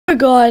Hey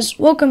guys,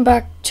 welcome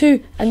back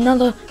to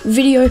another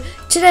video.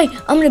 Today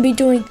I'm going to be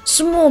doing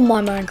some more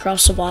my Minecraft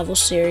survival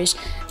series,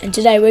 and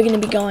today we're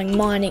going to be going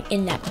mining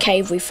in that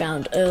cave we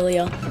found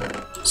earlier.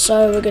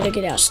 So we're going to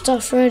get our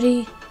stuff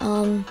ready.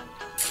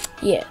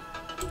 Yeah,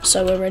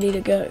 so we're ready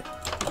to go.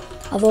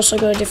 I've also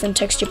got a different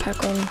texture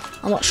pack on.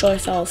 I'm not sure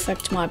if that'll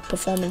affect my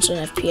performance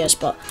on FPS,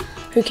 but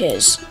who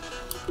cares?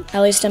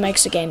 At least it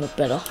makes the game look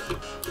better.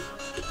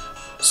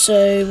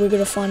 So we're going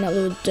to find that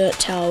little dirt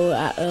tower we were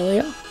at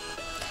earlier.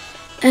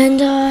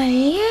 And,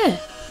 yeah,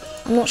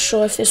 I'm not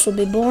sure if this will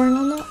be boring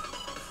or not.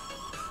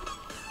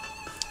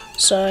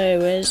 So,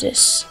 where's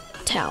this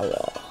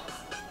tower?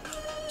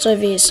 It's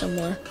over here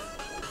somewhere.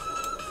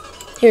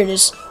 Here it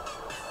is.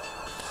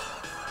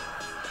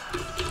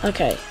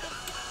 Okay.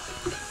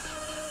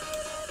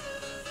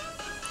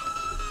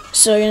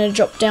 So, we're gonna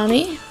drop down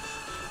here.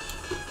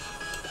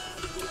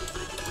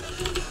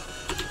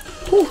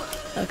 Whew.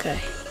 Okay,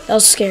 that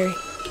was scary.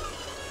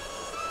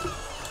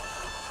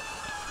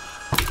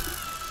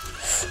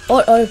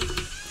 Uh-oh.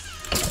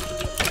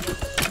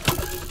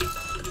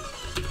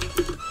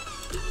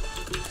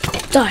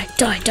 Die,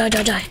 die, die,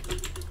 die, die.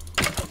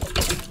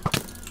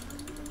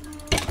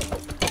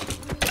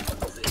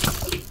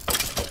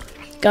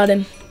 Got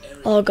him.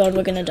 Oh god,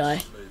 we're gonna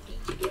die.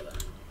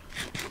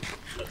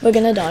 We're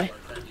gonna die.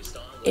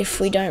 If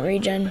we don't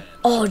regen.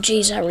 Oh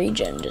jeez, that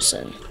regen just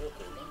in.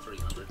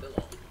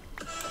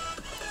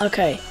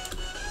 Okay.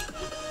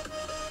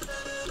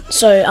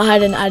 So, I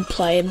had an ad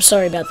play. I'm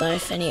sorry about that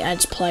if any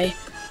ads play.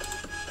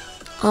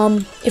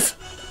 If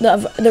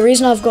the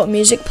reason I've got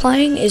music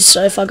playing is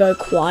so if I go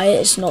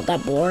quiet, it's not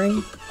that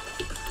boring.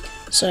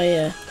 So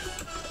yeah.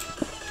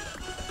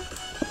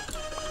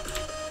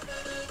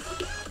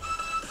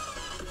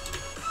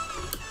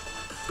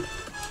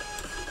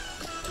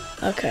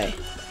 Okay,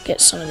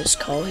 get some of this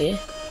coal here.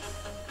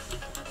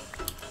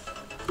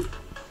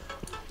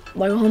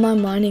 Why am I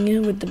mining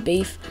it with the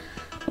beef?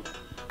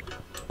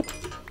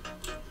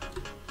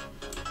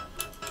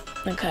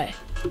 Okay.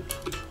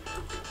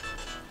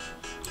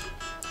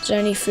 Is there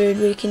any food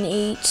we can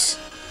eat?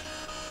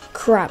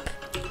 Crap.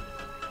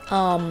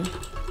 We'll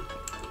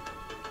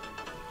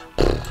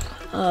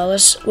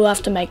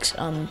have to make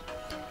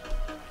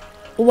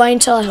we'll wait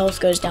until our health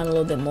goes down a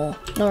little bit more.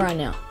 Not right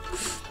now.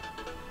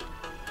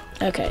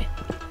 Okay.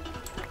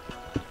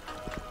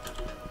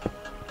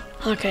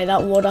 Okay,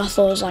 that water I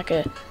thought was like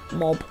a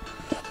mob.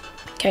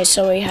 Okay,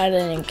 so we had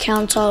an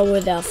encounter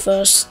with our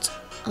first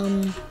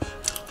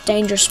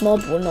dangerous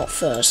mob. Well, not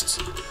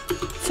first.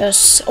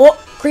 Oh,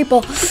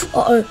 creeper.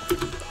 Uh-oh.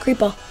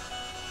 Creeper.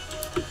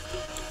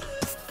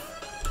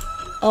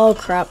 Oh,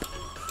 crap.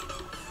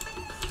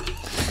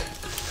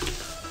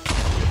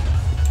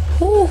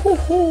 Hoo, hoo,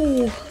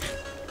 hoo.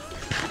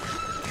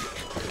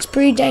 It's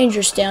pretty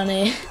dangerous down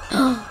here.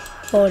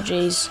 Oh,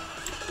 jeez.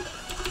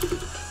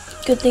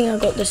 Good thing I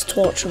got this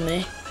torch with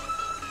me.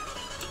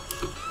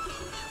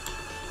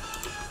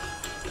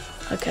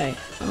 Okay,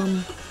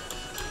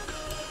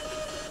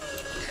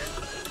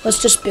 let's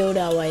just build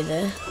our way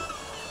there.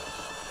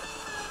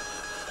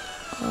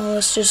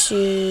 Let's just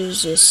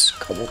use this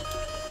cobble.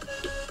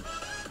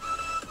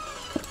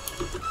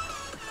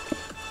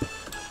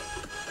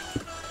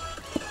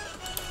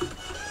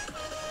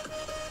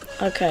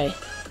 Okay,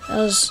 that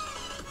was.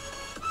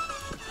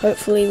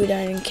 Hopefully we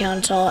don't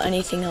encounter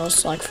anything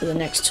else like for the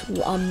next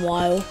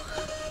while.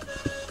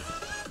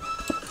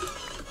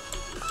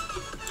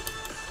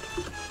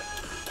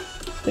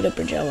 We're gonna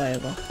bridge our way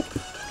over.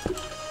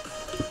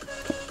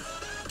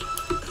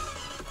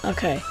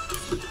 Okay.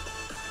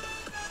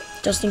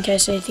 Just in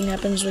case anything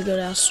happens, we got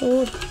our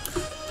sword.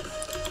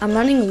 I'm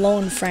running low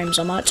on frames.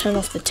 I might turn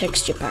off the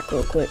texture pack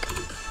real quick.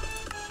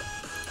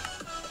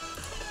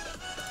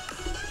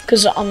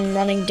 Because I'm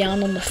running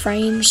down on the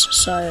frames,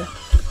 so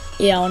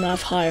yeah, I want to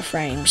have higher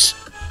frames.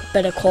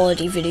 Better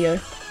quality video.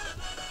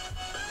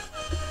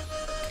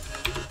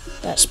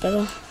 That's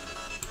better.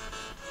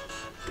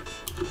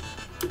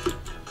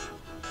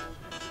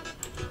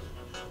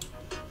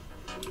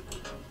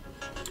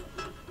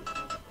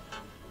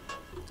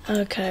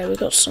 Okay, we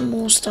got some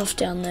more stuff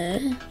down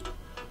there.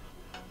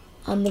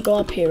 We'll go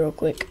up here real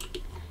quick.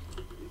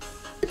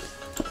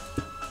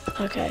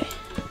 Okay.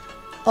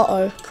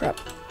 Uh-oh, crap.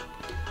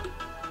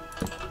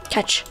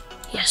 Catch.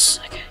 Yes,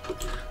 okay.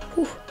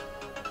 Whew.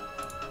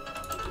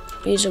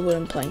 Use the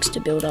wooden planks to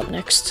build up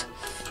next.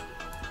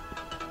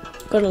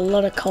 Got a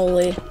lot of coal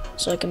here,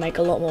 so I can make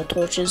a lot more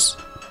torches.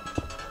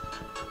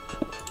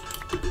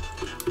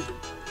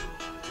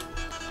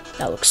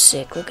 That looks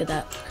sick, look at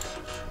that.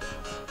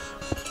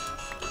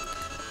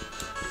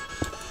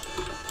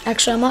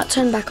 Actually, I might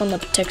turn back on the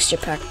texture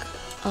pack.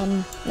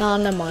 Nah,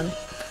 never mind.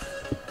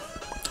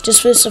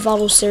 Just for the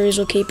survival series,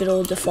 we'll keep it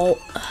all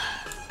default.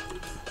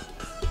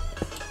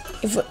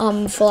 If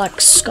for like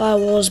Sky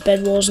Wars,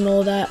 Bed Wars, and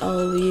all that,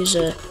 I'll use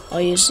the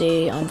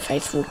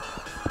faithful.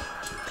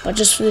 But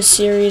just for this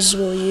series,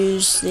 we'll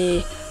use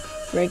the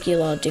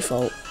regular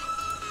default.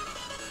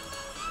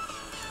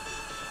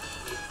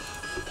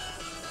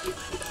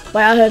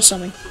 Wait, I heard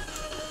something.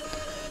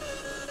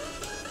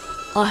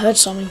 I heard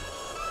something.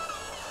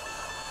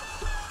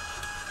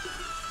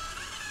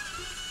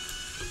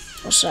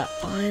 What's that?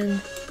 Iron.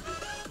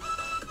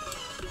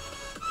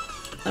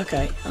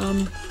 Okay,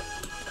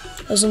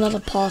 there's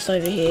another path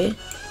over here.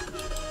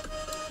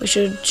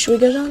 Should we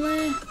go down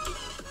there?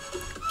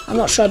 I'm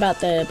not sure about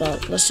there,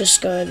 but let's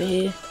just go over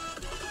here.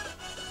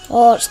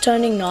 Oh, it's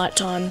turning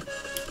nighttime.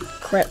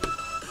 Crap.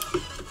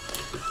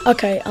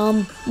 Okay,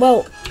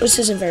 well, this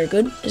isn't very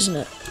good, isn't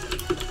it?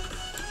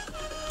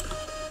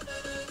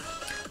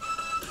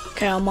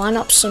 Okay, I'll mine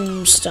up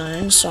some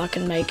stone so I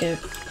can make a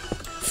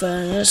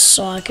furnace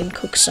so I can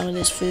cook some of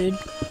this food.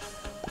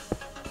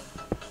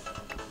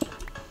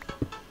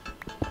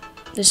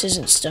 This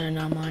isn't stone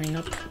I'm mining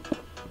up.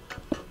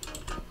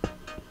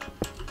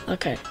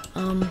 Okay,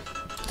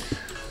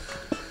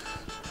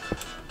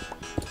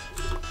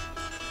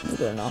 we've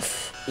got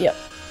enough. Yep.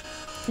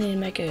 Need to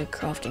make a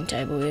crafting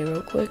table here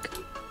real quick.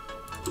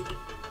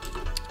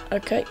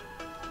 Okay.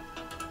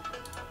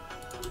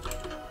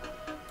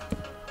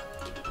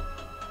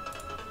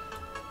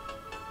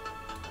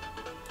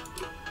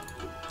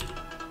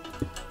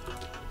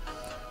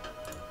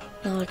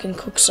 Now I can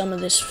cook some of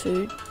this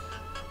food.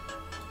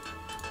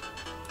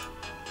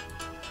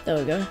 There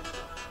we go.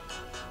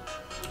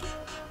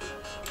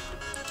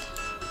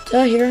 Did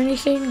I hear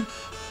anything?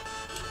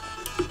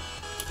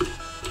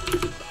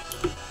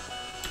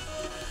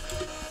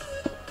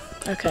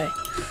 Okay.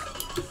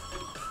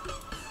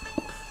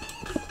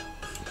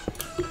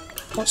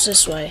 What's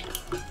this way?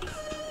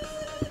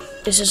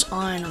 This is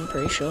iron, I'm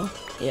pretty sure.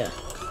 Yeah.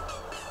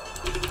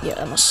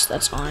 Yeah,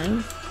 that's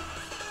iron.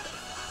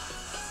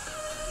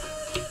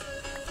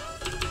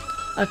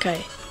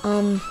 Okay,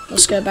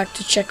 let's go back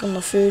to check on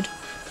the food.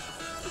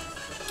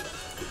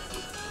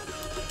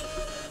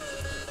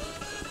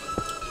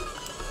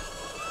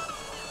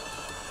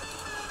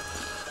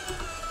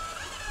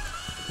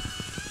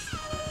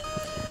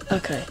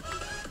 Okay,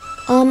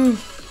 I'm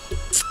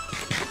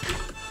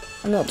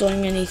not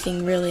doing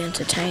anything really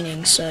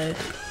entertaining, so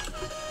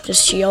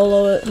just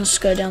YOLO it. Let's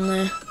go down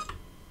there.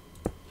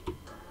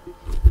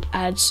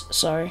 Ads,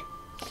 sorry.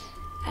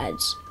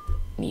 Ads.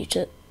 Mute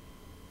it.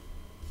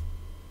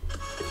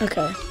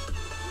 Okay.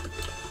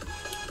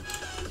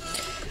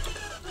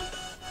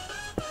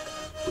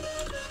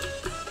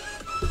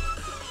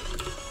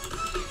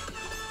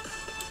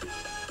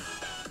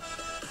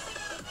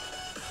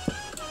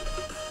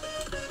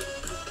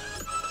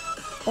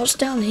 What's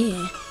down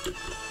here?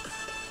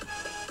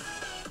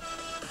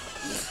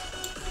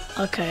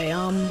 Okay,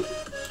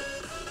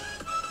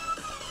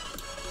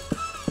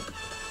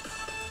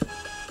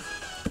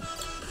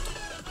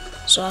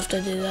 so I have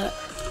to do that.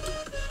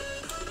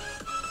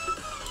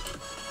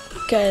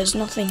 Okay, there's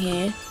nothing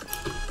here.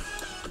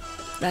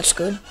 That's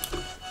good.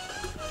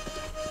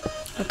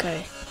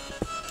 Okay,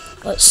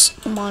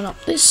 let's mine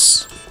up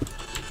this.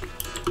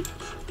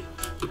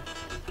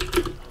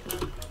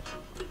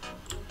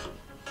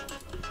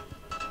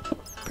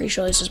 Pretty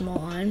sure this is more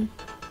iron.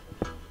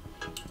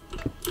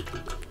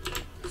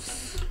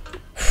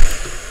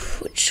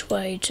 Which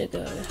way to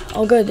go?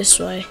 I'll go this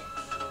way.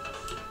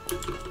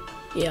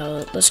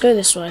 Yeah, let's go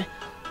this way.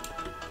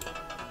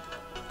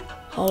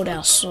 Hold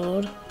our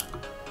sword.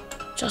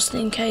 Just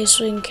in case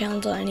we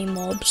encounter any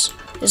mobs.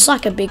 It's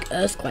like a big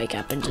earthquake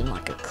happens in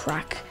like a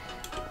crack.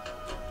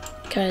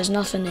 Okay, there's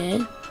nothing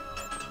there.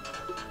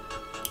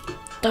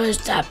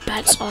 That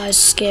bat's eyes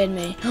scared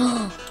me.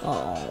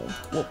 Oh,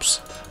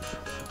 whoops.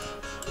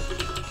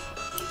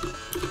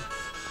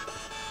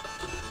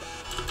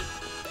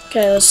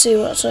 Okay, let's see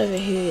what's over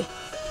here.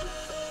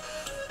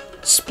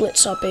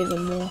 Splits up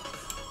even more.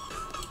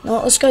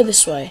 No, let's go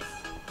this way.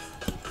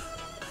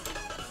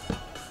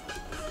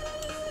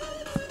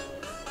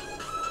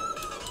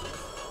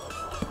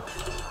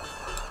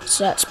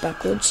 So that's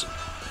backwards.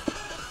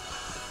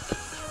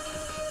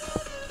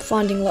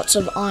 Finding lots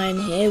of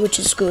iron here, which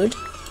is good.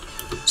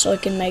 So I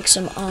can make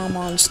some armor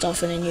and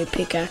stuff and a new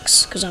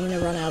pickaxe, because I'm going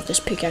to run out of this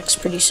pickaxe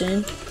pretty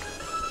soon.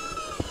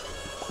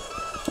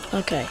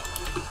 Okay.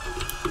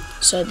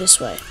 So this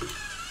way.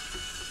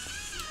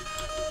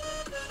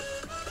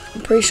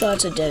 I'm pretty sure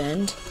it's a dead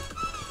end.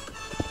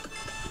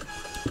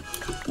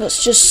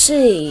 Let's just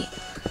see.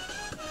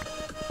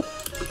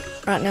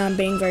 Right now I'm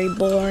being very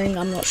boring.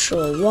 I'm not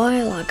sure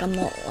why. Like, I'm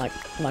not like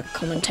my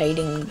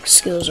commentating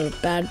skills are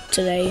bad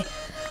today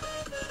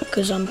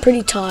because I'm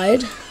pretty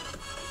tired.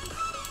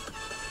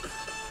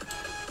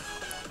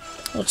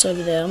 What's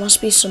over there? There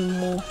must be some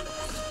more.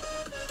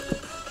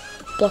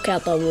 Block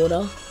out the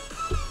water.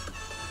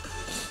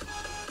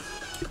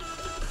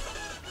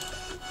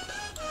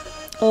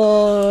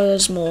 Oh,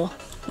 there's more.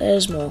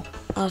 There's more.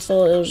 I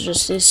thought it was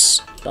just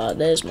this, but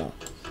there's more.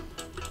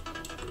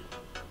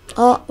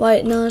 Oh,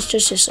 wait, no, it's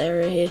just this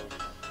area here.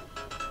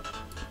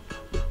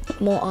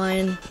 More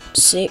iron.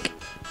 Sick.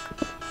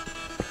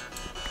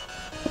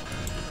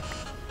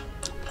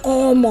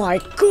 Oh my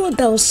god,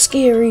 that was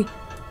scary.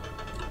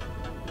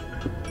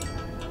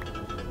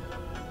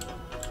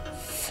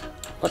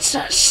 What's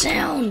that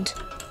sound?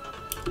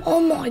 Oh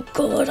my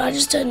god, I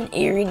just heard an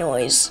eerie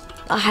noise.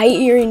 I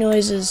hate eerie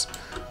noises.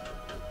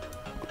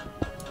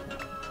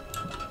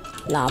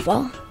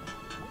 Lava.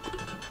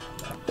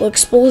 We'll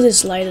explore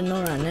this later,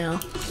 not right now.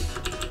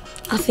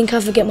 I think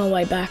I forget my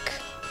way back.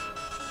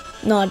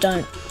 No, I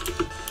don't.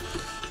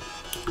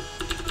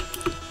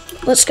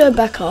 Let's go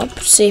back up,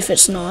 see if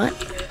it's night.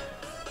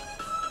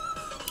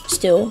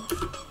 Still.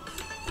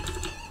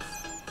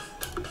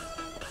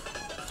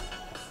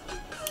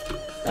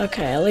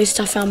 Okay, at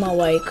least I found my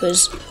way,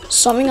 because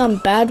something I'm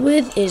bad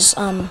with is,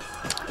 find...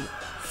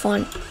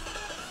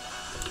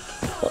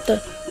 What the...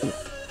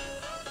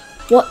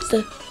 What?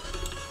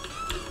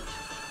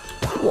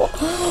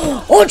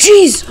 Oh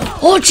jeez!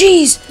 Oh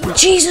jeez!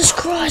 Jesus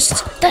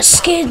Christ! That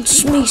scared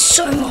me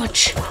so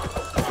much!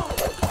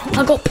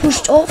 I got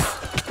pushed off.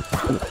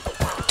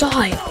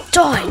 Die!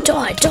 Die!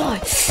 Die! Die!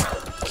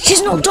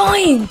 She's not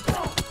dying!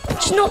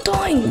 She's not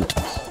dying!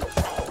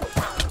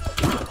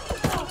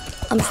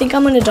 I think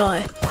I'm gonna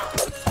die.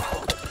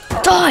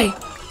 Die!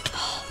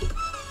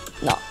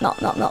 No, no,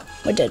 no, no.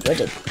 We're dead, we're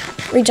dead.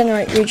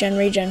 Regenerate,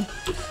 regen.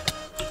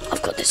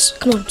 I've got this.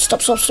 Come on,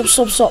 stop. Stop!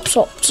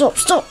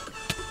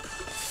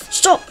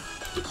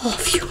 Oh,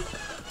 phew.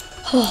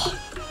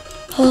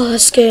 Oh, that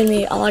scared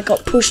me. I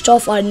got pushed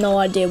off. I had no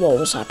idea what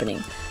was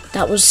happening.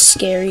 That was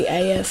scary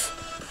AF.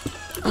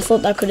 I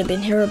thought that could have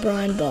been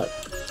Herobrine, but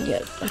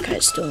yeah, okay,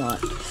 it's still not.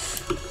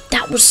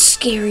 That was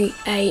scary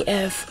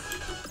AF.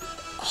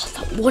 Oh,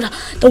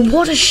 the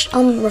water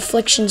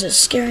reflections are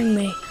scaring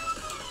me.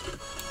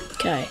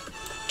 Okay,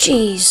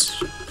 jeez,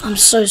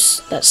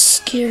 that's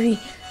scary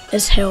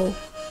as hell.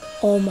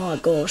 Oh my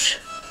gosh.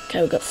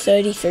 Okay, we've got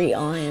 33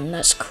 iron.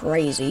 That's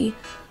crazy.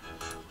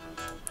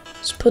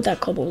 Let's put that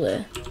cobble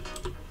there.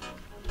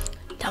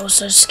 That was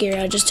so scary.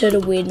 I just heard a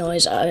weird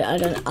noise.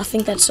 I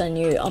think that's a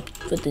new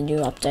with the new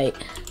update,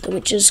 the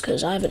witches,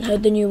 because I haven't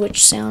heard the new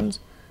witch sounds.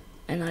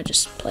 And I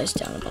just placed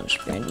down a bunch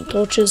of random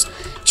torches.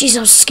 Jeez, that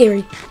was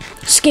scary.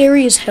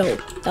 Scary as hell.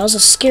 That was the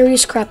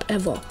scariest crap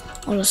ever,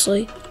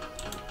 honestly.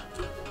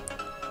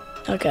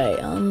 Okay,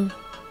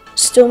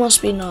 still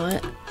must be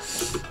night.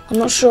 I'm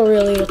not sure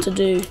really what to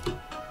do.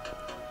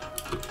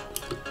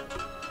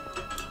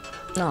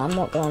 No, I'm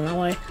not going that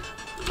way.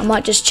 I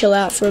might just chill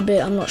out for a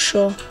bit, I'm not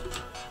sure.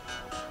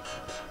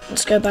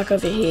 Let's go back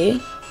over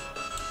here.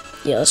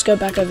 Yeah, let's go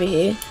back over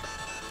here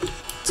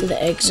to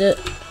the exit.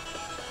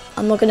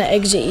 I'm not gonna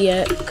exit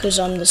yet because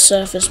the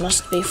surface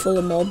must be full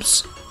of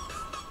mobs.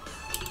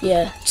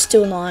 Yeah, it's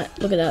still night.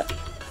 Look at that.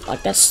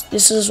 Like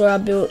this is where I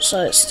built,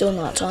 so it's still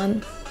night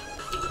time.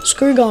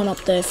 Screw going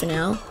up there for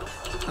now.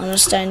 I'm gonna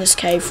stay in this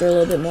cave for a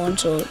little bit more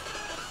until it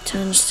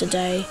turns to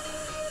day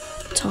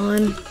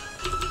time.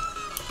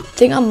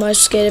 The thing I'm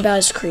most scared about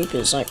is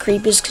creepers. Like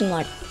creepers can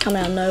like come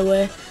out of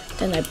nowhere,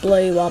 then they blow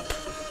you up.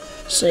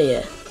 So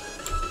yeah.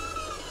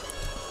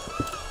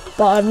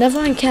 But I've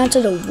never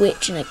encountered a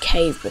witch in a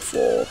cave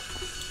before.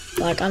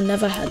 Like I've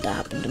never had that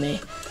happen to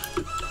me.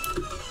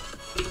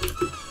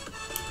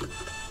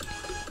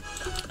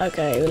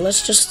 Okay,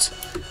 let's just...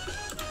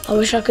 I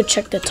wish I could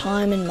check the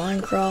time in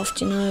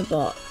Minecraft, you know,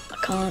 but I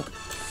can't.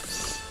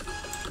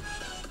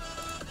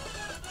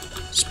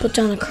 Let's put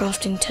down a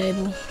crafting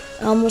table.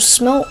 We'll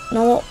smelt, you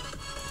know what?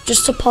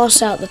 Just to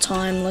pass out the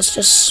time, let's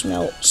just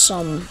smelt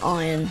some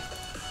iron.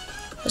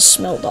 Let's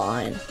smelt the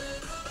iron.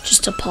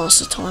 Just to pass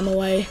the time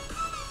away.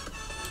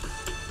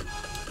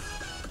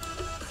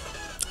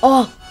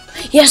 Oh!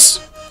 Yes!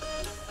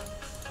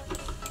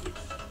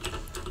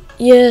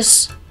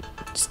 Yes!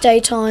 It's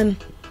daytime.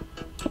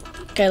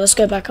 Okay, let's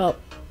go back up.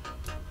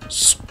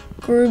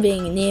 Screw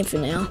being in here for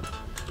now.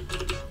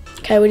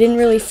 Okay, we didn't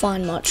really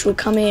find much. We'll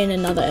come here in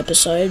another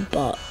episode,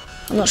 but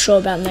I'm not sure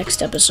about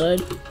next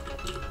episode.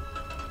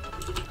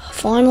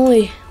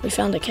 Finally, we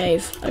found a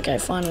cave. Okay,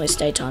 finally it's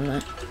daytime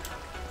though.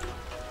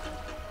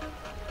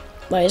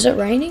 Wait, is it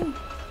raining?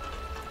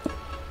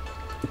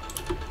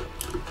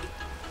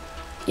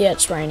 Yeah,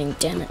 it's raining,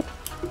 damn it.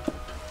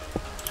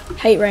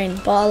 Hate rain,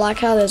 but I like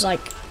how there's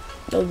like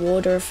the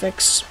water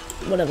effects,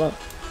 whatever.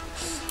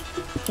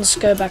 Let's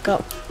go back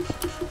up.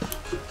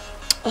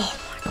 Oh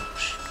my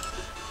gosh.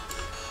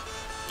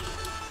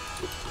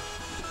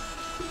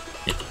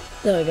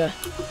 There we go.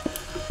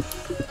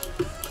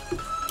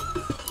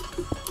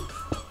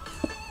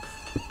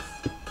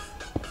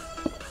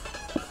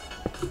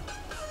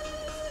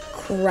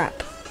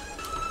 Crap.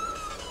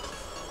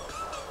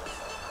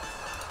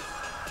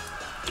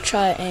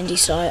 Try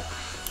andesite.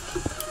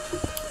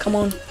 Come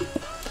on.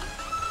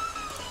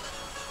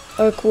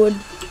 Oak wood.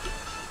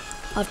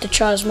 I have to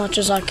try as much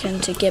as I can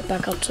to get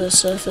back up to the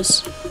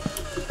surface.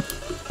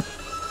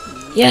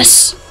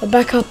 Yes! We're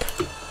back up.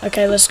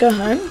 Okay, let's go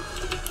home.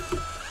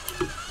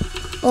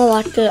 Oh, I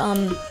like the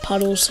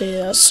puddles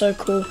here. That's so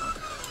cool.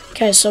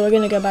 Okay, so we're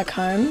gonna go back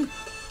home.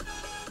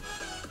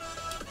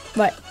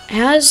 Wait,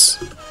 how's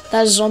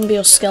that zombie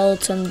or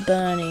skeleton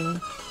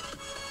burning?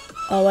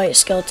 Oh wait,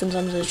 skeleton's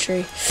under the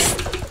tree.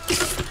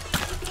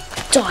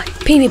 Die!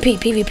 PvP!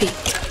 PvP!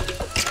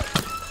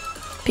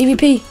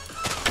 PvP!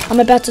 I'm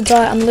about to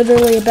die. I'm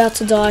literally about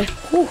to die.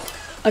 Whew.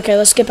 Okay,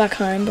 let's get back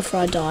home before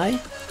I die.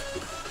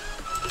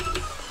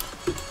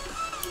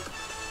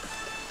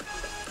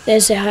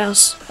 There's the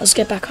house. Let's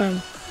get back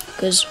home.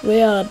 Because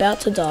we are about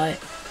to die.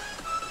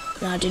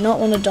 Now I do not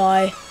want to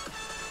die.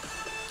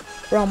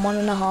 We're on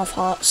 1.5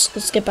 hearts.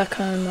 Let's get back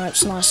home where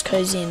it's nice,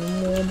 cozy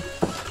and warm.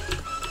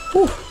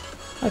 Whew.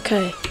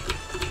 Okay.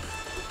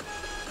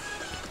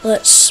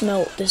 Let's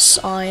smelt this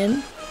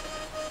iron.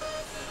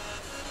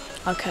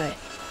 Okay.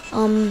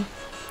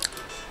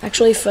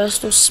 Actually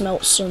first we'll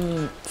smelt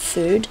some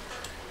food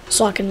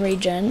so I can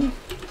regen.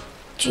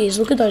 Jeez,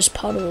 look at those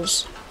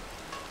puddles.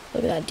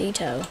 Look at that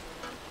detail.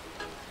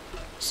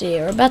 See,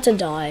 we're about to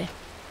die.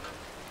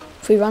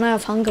 If we run out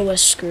of hunger, we're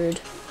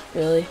screwed.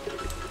 Really.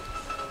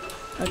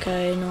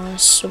 Okay,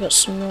 nice. We've got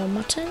some raw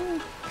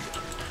mutton.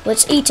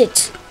 Let's eat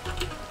it.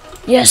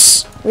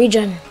 Yes,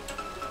 regen.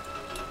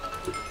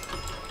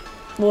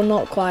 Well,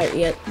 not quite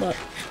yet, but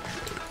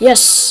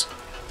yes.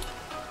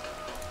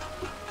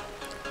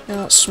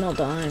 Now let's smelt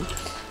the iron.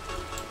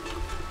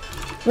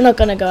 We're not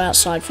gonna go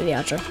outside for the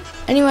outro.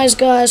 Anyways,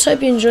 guys,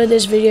 hope you enjoyed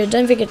this video.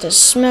 Don't forget to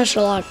smash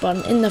the like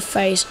button in the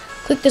face.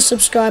 Click the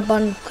subscribe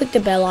button. Click the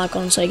bell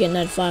icon so you get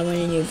notified when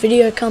a new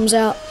video comes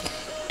out.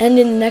 And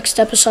in the next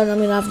episode, I'm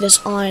gonna have this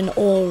iron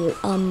all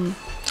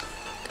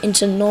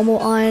into normal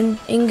iron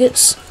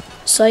ingots.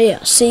 So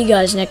yeah, see you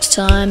guys next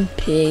time.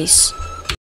 Peace.